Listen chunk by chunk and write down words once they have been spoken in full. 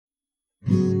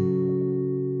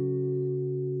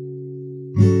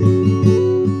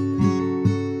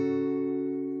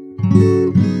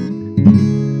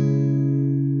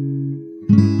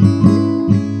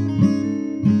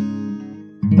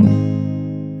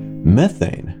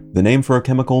Methane, the name for a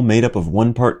chemical made up of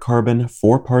 1 part carbon,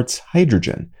 4 parts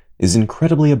hydrogen, is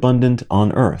incredibly abundant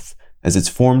on Earth, as it's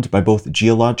formed by both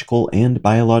geological and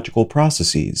biological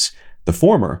processes. The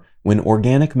former, when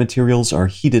organic materials are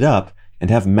heated up and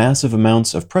have massive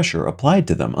amounts of pressure applied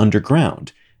to them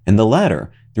underground, and the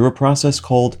latter through a process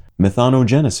called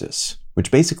methanogenesis,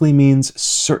 which basically means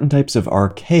certain types of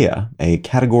Archaea, a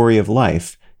category of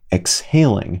life,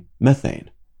 exhaling methane.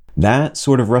 That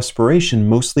sort of respiration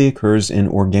mostly occurs in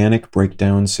organic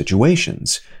breakdown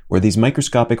situations, where these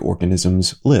microscopic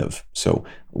organisms live. So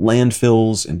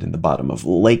landfills and in the bottom of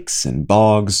lakes and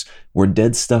bogs, where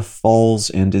dead stuff falls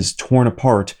and is torn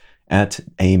apart at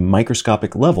a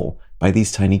microscopic level by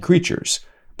these tiny creatures.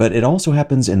 But it also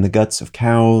happens in the guts of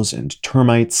cows and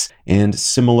termites and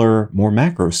similar, more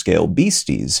macro-scale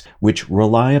beasties, which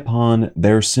rely upon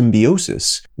their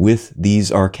symbiosis with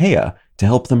these Archaea to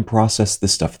help them process the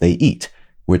stuff they eat,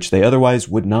 which they otherwise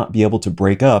would not be able to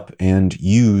break up and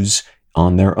use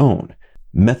on their own.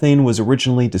 Methane was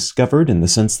originally discovered in the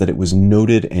sense that it was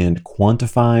noted and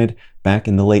quantified back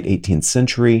in the late 18th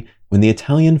century when the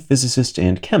Italian physicist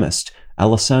and chemist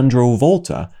Alessandro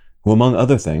Volta, who among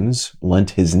other things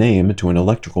lent his name to an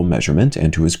electrical measurement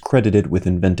and who is credited with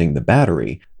inventing the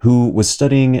battery, who was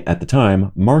studying at the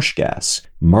time marsh gas,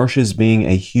 marshes being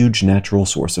a huge natural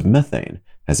source of methane,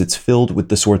 as it's filled with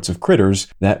the sorts of critters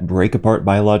that break apart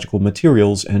biological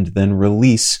materials and then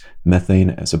release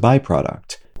methane as a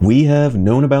byproduct. We have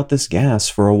known about this gas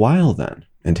for a while then,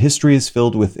 and history is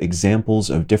filled with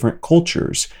examples of different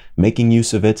cultures making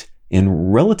use of it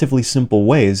in relatively simple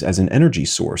ways as an energy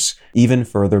source, even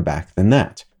further back than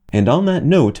that. And on that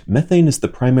note, methane is the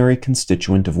primary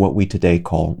constituent of what we today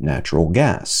call natural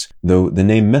gas, though the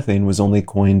name methane was only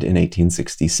coined in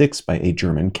 1866 by a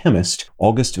German chemist,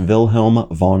 August Wilhelm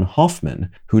von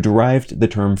Hoffman, who derived the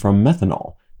term from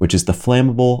methanol, which is the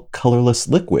flammable, colorless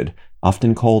liquid,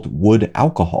 often called wood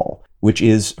alcohol, which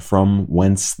is from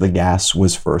whence the gas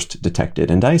was first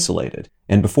detected and isolated.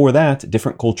 And before that,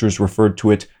 different cultures referred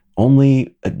to it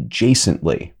only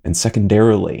adjacently and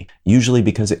secondarily, usually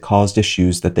because it caused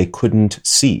issues that they couldn't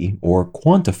see or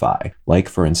quantify, like,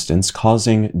 for instance,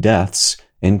 causing deaths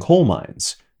in coal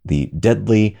mines, the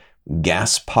deadly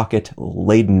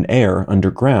gas-pocket-laden air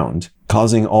underground,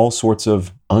 causing all sorts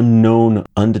of unknown,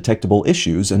 undetectable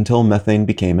issues until methane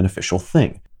became an official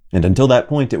thing. And until that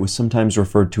point, it was sometimes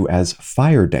referred to as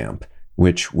firedamp,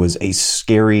 which was a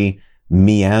scary,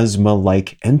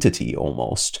 miasma-like entity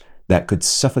almost, that could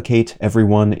suffocate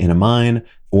everyone in a mine,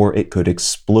 or it could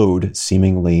explode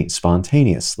seemingly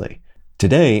spontaneously.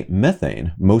 Today,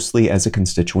 methane, mostly as a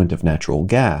constituent of natural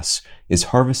gas, is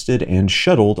harvested and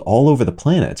shuttled all over the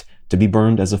planet to be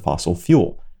burned as a fossil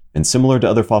fuel. And similar to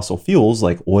other fossil fuels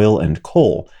like oil and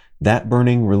coal, that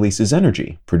burning releases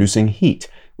energy, producing heat,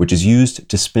 which is used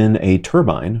to spin a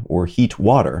turbine or heat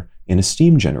water in a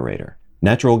steam generator.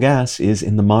 Natural gas is,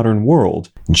 in the modern world,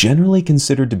 generally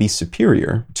considered to be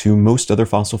superior to most other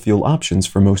fossil fuel options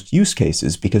for most use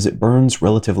cases because it burns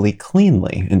relatively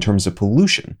cleanly in terms of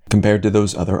pollution compared to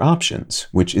those other options,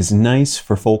 which is nice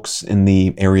for folks in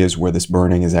the areas where this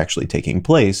burning is actually taking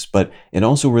place, but it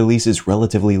also releases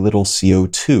relatively little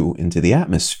CO2 into the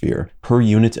atmosphere per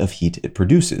unit of heat it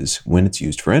produces when it's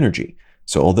used for energy.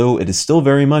 So although it is still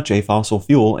very much a fossil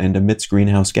fuel and emits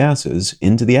greenhouse gases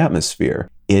into the atmosphere,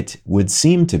 it would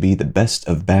seem to be the best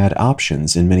of bad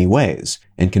options in many ways,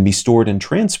 and can be stored and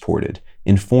transported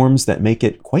in forms that make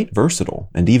it quite versatile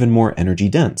and even more energy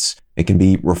dense. It can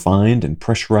be refined and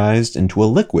pressurized into a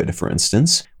liquid, for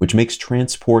instance, which makes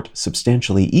transport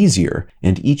substantially easier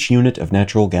and each unit of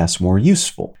natural gas more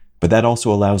useful. But that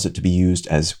also allows it to be used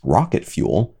as rocket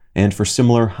fuel and for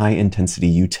similar high-intensity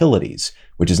utilities,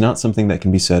 which is not something that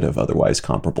can be said of otherwise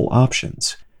comparable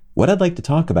options. What I'd like to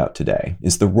talk about today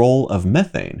is the role of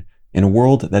methane in a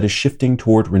world that is shifting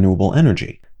toward renewable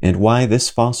energy, and why this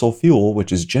fossil fuel,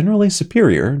 which is generally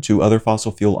superior to other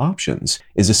fossil fuel options,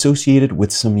 is associated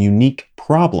with some unique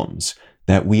problems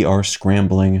that we are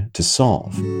scrambling to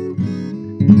solve.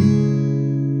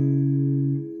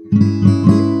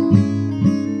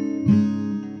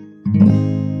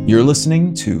 You're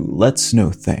listening to Let's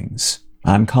Know Things.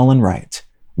 I'm Colin Wright.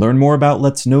 Learn more about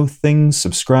Let's Know Things,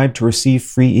 subscribe to receive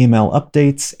free email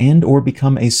updates, and or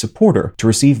become a supporter to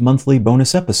receive monthly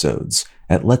bonus episodes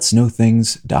at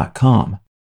letsknowthings.com.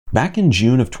 Back in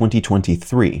June of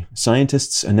 2023,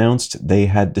 scientists announced they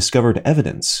had discovered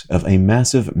evidence of a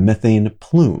massive methane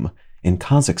plume in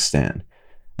Kazakhstan.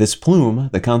 This plume,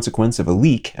 the consequence of a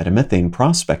leak at a methane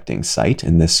prospecting site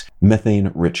in this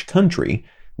methane-rich country,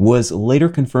 was later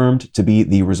confirmed to be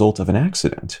the result of an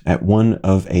accident at one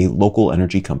of a local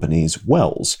energy company's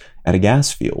wells at a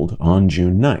gas field on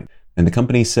June 9th. And the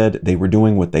company said they were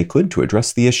doing what they could to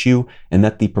address the issue, and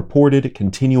that the purported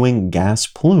continuing gas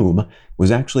plume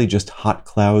was actually just hot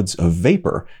clouds of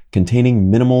vapor containing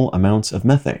minimal amounts of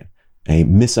methane. A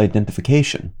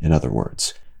misidentification, in other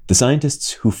words. The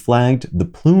scientists who flagged the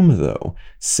plume, though,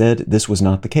 said this was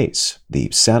not the case. The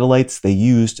satellites they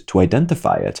used to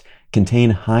identify it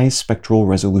contain high spectral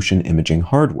resolution imaging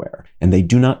hardware, and they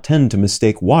do not tend to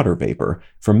mistake water vapor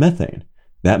for methane.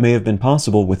 That may have been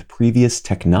possible with previous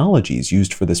technologies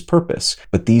used for this purpose,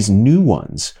 but these new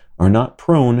ones are not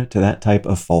prone to that type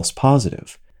of false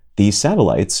positive. These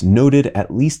satellites noted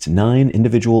at least 9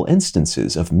 individual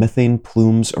instances of methane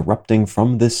plumes erupting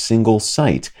from this single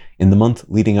site in the month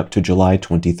leading up to July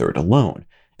 23rd alone,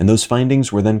 and those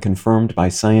findings were then confirmed by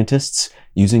scientists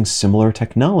using similar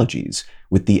technologies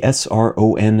with the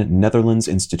SRON Netherlands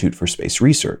Institute for Space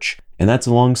Research, and that's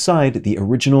alongside the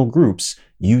original group's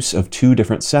use of 2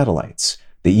 different satellites,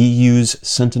 the EU's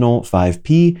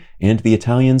Sentinel-5P and the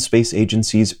Italian Space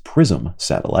Agency's PRISM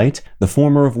satellite, the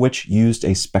former of which used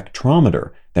a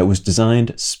spectrometer that was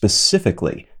designed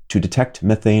specifically to detect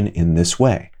methane in this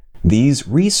way. These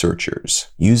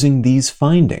researchers, using these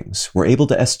findings, were able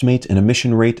to estimate an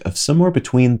emission rate of somewhere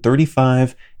between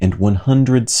 35 and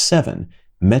 107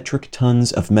 metric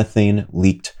tons of methane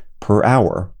leaked per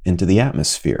hour into the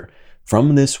atmosphere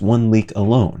from this one leak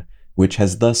alone, which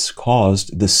has thus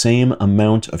caused the same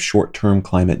amount of short-term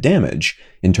climate damage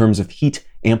in terms of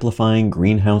heat-amplifying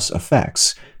greenhouse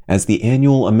effects as the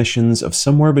annual emissions of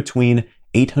somewhere between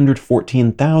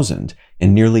 814,000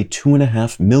 and nearly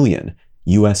 2.5 million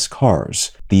U.S.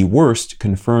 cars, the worst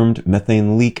confirmed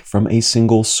methane leak from a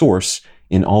single source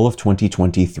in all of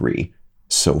 2023,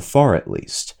 so far at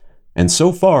least. And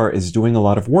so far is doing a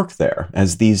lot of work there,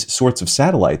 as these sorts of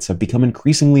satellites have become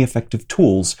increasingly effective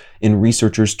tools in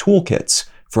researchers' toolkits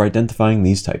for identifying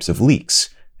these types of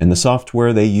leaks. And the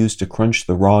software they use to crunch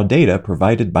the raw data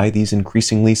provided by these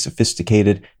increasingly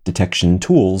sophisticated detection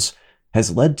tools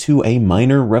has led to a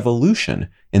minor revolution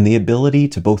in the ability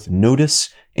to both notice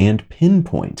and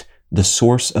pinpoint the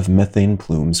source of methane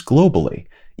plumes globally,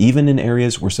 even in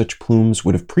areas where such plumes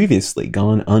would have previously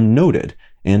gone unnoted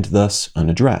and thus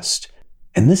unaddressed.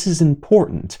 And this is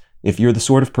important if you're the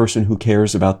sort of person who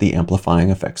cares about the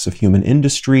amplifying effects of human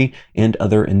industry and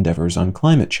other endeavors on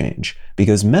climate change,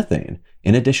 because methane,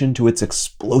 in addition to its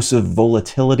explosive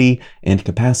volatility and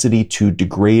capacity to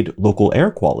degrade local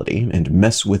air quality and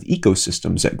mess with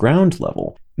ecosystems at ground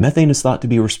level, methane is thought to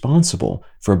be responsible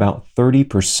for about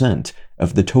 30%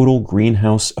 of the total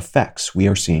greenhouse effects we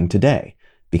are seeing today.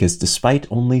 Because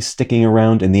despite only sticking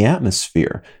around in the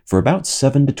atmosphere for about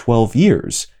 7 to 12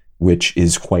 years, which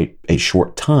is quite a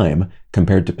short time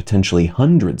compared to potentially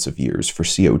hundreds of years for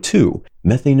CO2,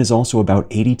 methane is also about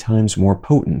 80 times more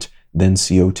potent than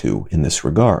CO2 in this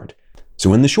regard.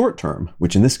 So in the short term,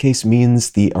 which in this case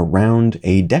means the around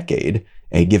a decade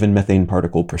a given methane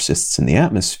particle persists in the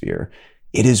atmosphere,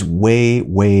 it is way,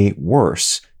 way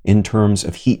worse in terms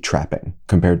of heat trapping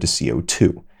compared to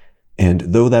CO2. And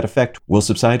though that effect will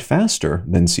subside faster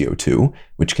than CO2,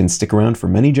 which can stick around for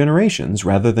many generations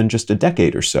rather than just a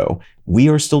decade or so, we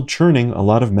are still churning a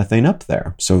lot of methane up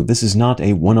there. So this is not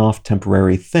a one-off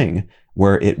temporary thing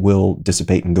where it will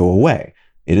dissipate and go away.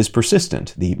 It is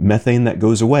persistent. The methane that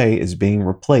goes away is being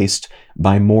replaced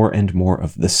by more and more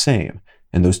of the same.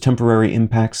 And those temporary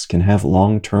impacts can have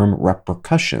long-term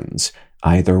repercussions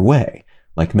either way,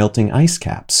 like melting ice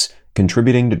caps,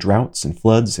 contributing to droughts and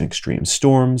floods and extreme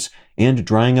storms, and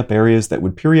drying up areas that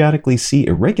would periodically see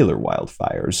irregular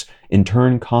wildfires, in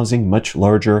turn causing much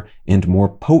larger and more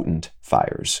potent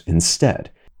fires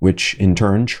instead, which in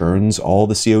turn churns all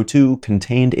the CO2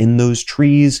 contained in those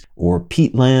trees or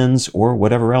peatlands or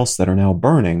whatever else that are now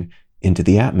burning into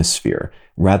the atmosphere,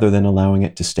 rather than allowing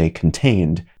it to stay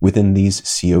contained within these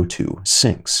CO2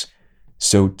 sinks.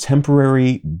 So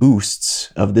temporary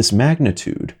boosts of this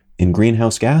magnitude in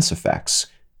greenhouse gas effects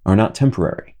are not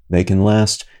temporary. They can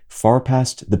last far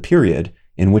past the period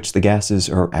in which the gases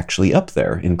are actually up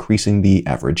there, increasing the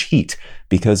average heat,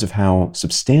 because of how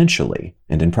substantially,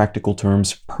 and in practical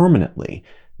terms permanently,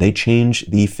 they change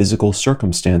the physical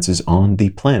circumstances on the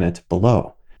planet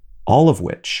below. All of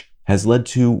which has led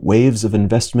to waves of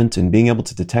investment in being able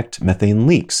to detect methane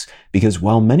leaks, because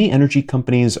while many energy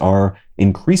companies are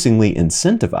increasingly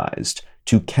incentivized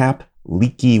to cap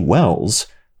leaky wells,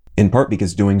 in part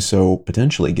because doing so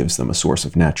potentially gives them a source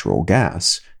of natural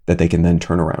gas, that they can then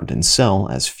turn around and sell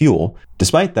as fuel.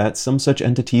 Despite that, some such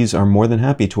entities are more than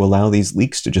happy to allow these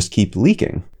leaks to just keep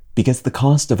leaking, because the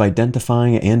cost of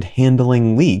identifying and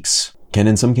handling leaks can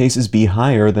in some cases be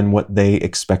higher than what they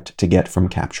expect to get from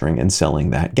capturing and selling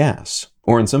that gas.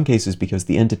 Or in some cases because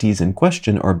the entities in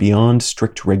question are beyond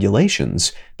strict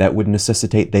regulations that would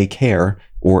necessitate they care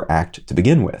or act to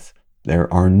begin with.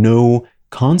 There are no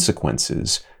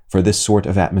consequences for this sort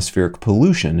of atmospheric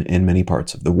pollution in many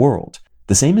parts of the world.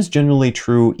 The same is generally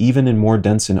true even in more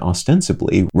dense and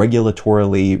ostensibly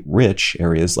regulatorily rich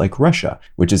areas like Russia,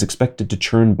 which is expected to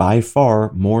churn by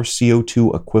far more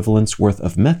CO2 equivalents worth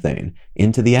of methane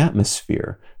into the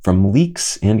atmosphere from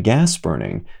leaks and gas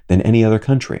burning than any other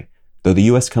country, though the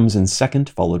US comes in second,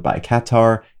 followed by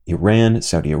Qatar, Iran,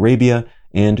 Saudi Arabia,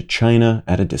 and China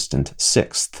at a distant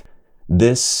sixth.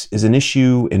 This is an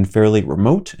issue in fairly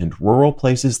remote and rural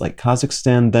places like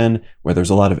Kazakhstan then, where there's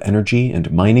a lot of energy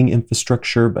and mining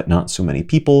infrastructure, but not so many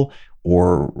people,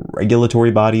 or regulatory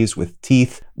bodies with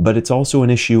teeth. But it's also an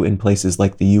issue in places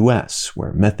like the US,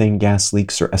 where methane gas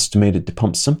leaks are estimated to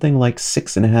pump something like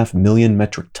 6.5 million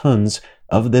metric tons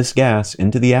of this gas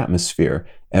into the atmosphere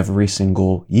every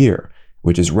single year,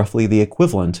 which is roughly the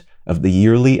equivalent of the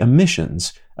yearly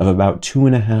emissions of about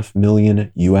 2.5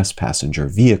 million US passenger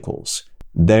vehicles.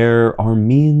 There are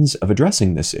means of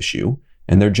addressing this issue,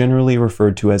 and they're generally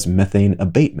referred to as methane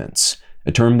abatements,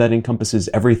 a term that encompasses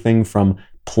everything from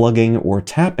plugging or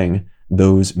tapping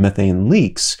those methane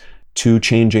leaks to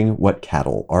changing what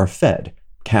cattle are fed.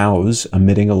 Cows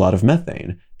emitting a lot of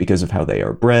methane because of how they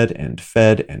are bred and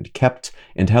fed and kept,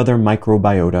 and how their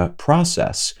microbiota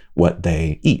process what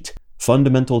they eat.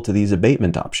 Fundamental to these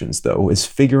abatement options, though, is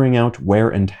figuring out where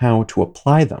and how to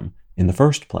apply them in the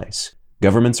first place.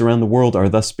 Governments around the world are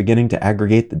thus beginning to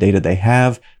aggregate the data they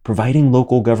have, providing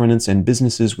local governments and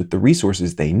businesses with the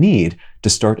resources they need to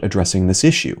start addressing this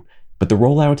issue. But the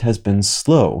rollout has been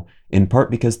slow, in part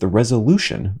because the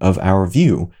resolution of our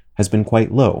view has been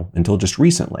quite low until just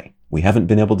recently. We haven't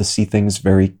been able to see things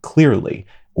very clearly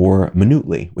or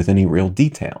minutely with any real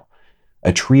detail.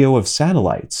 A trio of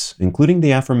satellites, including the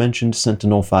aforementioned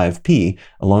Sentinel-5P,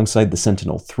 alongside the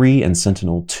Sentinel-3 and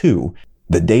Sentinel-2,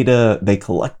 the data they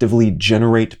collectively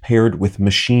generate paired with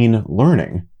machine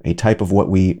learning, a type of what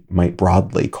we might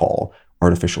broadly call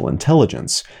artificial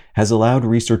intelligence, has allowed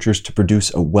researchers to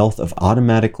produce a wealth of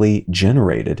automatically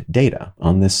generated data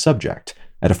on this subject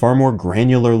at a far more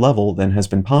granular level than has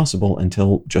been possible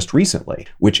until just recently,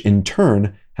 which in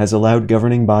turn has allowed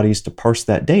governing bodies to parse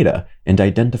that data and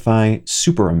identify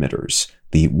super emitters,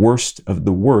 the worst of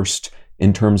the worst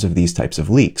in terms of these types of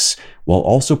leaks, while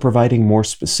also providing more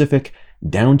specific,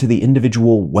 down to the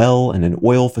individual well in an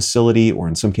oil facility, or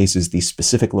in some cases the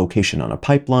specific location on a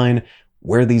pipeline,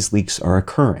 where these leaks are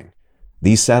occurring.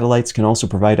 These satellites can also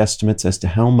provide estimates as to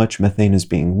how much methane is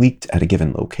being leaked at a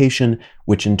given location,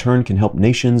 which in turn can help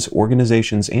nations,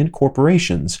 organizations, and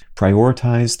corporations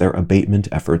prioritize their abatement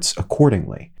efforts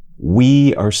accordingly.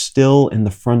 We are still in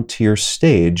the frontier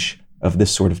stage of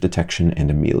this sort of detection and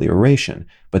amelioration,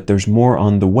 but there's more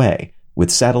on the way, with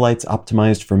satellites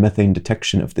optimized for methane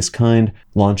detection of this kind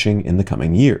launching in the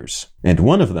coming years. And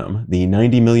one of them, the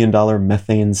 $90 million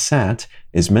Methane Sat,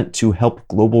 is meant to help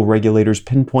global regulators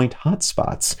pinpoint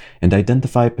hotspots and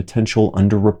identify potential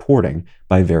underreporting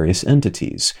by various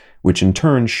entities, which in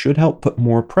turn should help put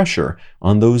more pressure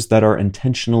on those that are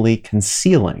intentionally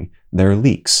concealing their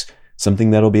leaks,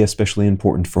 something that'll be especially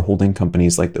important for holding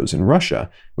companies like those in Russia,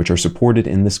 which are supported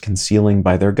in this concealing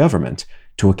by their government,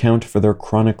 to account for their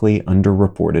chronically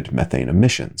underreported methane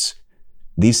emissions.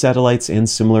 These satellites and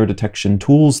similar detection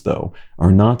tools, though,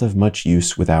 are not of much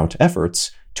use without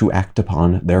efforts to act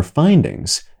upon their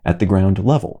findings at the ground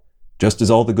level, just as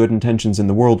all the good intentions in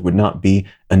the world would not be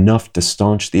enough to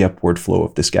staunch the upward flow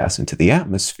of this gas into the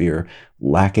atmosphere,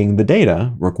 lacking the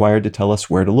data required to tell us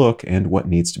where to look and what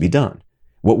needs to be done.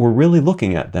 What we're really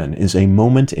looking at then is a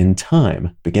moment in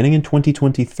time, beginning in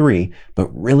 2023, but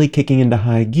really kicking into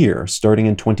high gear starting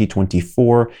in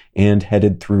 2024 and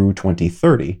headed through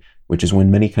 2030, which is when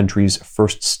many countries'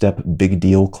 first step big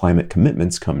deal climate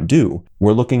commitments come due.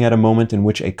 We're looking at a moment in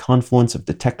which a confluence of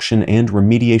detection and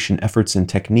remediation efforts and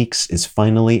techniques is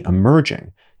finally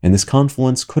emerging, and this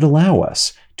confluence could allow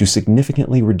us to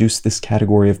significantly reduce this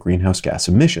category of greenhouse gas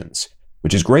emissions,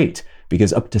 which is great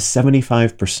because up to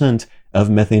 75% of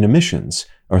methane emissions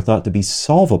are thought to be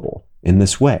solvable in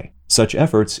this way. Such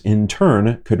efforts, in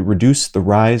turn, could reduce the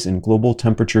rise in global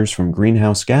temperatures from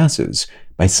greenhouse gases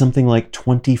by something like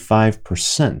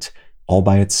 25% all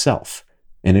by itself.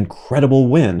 An incredible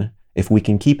win if we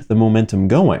can keep the momentum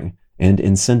going and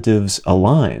incentives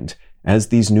aligned as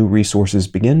these new resources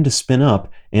begin to spin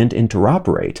up and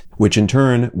interoperate, which in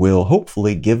turn will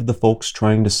hopefully give the folks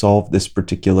trying to solve this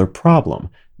particular problem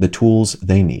the tools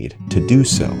they need to do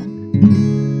so.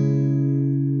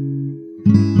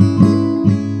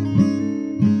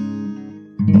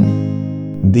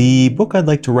 The book I'd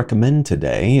like to recommend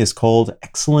today is called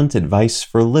Excellent Advice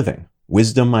for Living: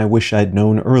 Wisdom I Wish I'd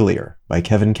Known Earlier by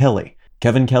Kevin Kelly.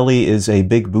 Kevin Kelly is a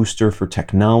big booster for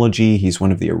technology. He's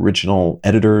one of the original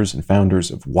editors and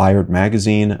founders of Wired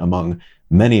magazine, among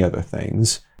many other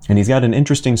things. And he's got an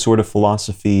interesting sort of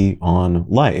philosophy on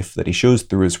life that he shows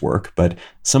through his work, but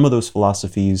some of those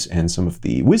philosophies and some of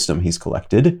the wisdom he's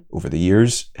collected over the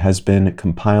years has been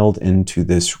compiled into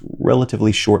this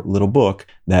relatively short little book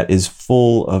that is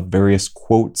full of various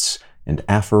quotes and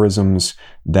aphorisms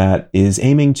that is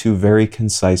aiming to very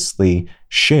concisely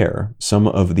share some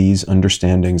of these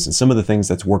understandings and some of the things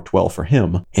that's worked well for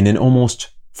him in an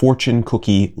almost fortune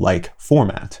cookie-like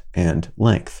format and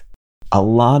length. A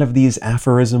lot of these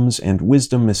aphorisms and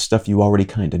wisdom is stuff you already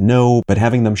kind of know, but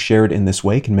having them shared in this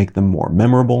way can make them more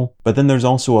memorable. But then there's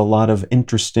also a lot of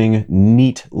interesting,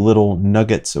 neat little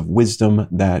nuggets of wisdom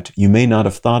that you may not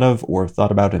have thought of or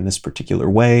thought about in this particular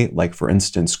way. Like, for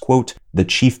instance, quote, "The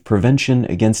chief prevention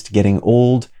against getting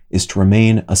old is to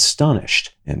remain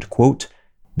astonished," end quote.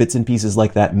 Bits and pieces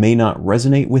like that may not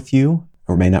resonate with you,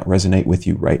 or may not resonate with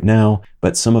you right now,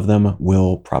 but some of them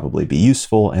will probably be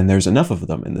useful, and there's enough of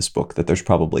them in this book that there's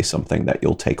probably something that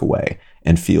you'll take away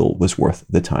and feel was worth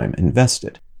the time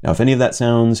invested. Now, if any of that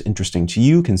sounds interesting to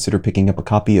you, consider picking up a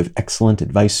copy of Excellent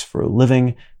Advice for a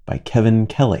Living by Kevin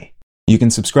Kelly. You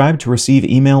can subscribe to receive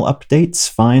email updates,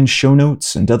 find show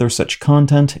notes, and other such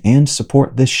content, and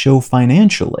support this show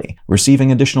financially,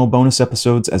 receiving additional bonus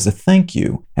episodes as a thank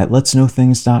you at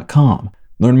letsknowthings.com.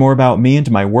 Learn more about me and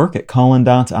my work at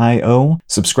Colin.io.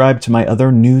 Subscribe to my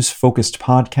other news-focused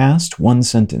podcast, One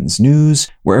Sentence News,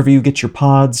 wherever you get your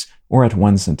pods, or at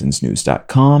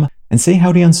onesentencenews.com. And say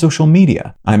howdy on social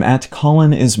media. I'm at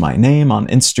Colin is my name on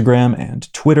Instagram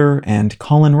and Twitter, and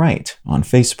Colin Wright on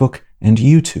Facebook and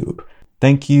YouTube.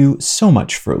 Thank you so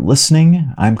much for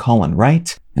listening. I'm Colin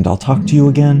Wright, and I'll talk to you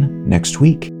again next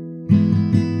week.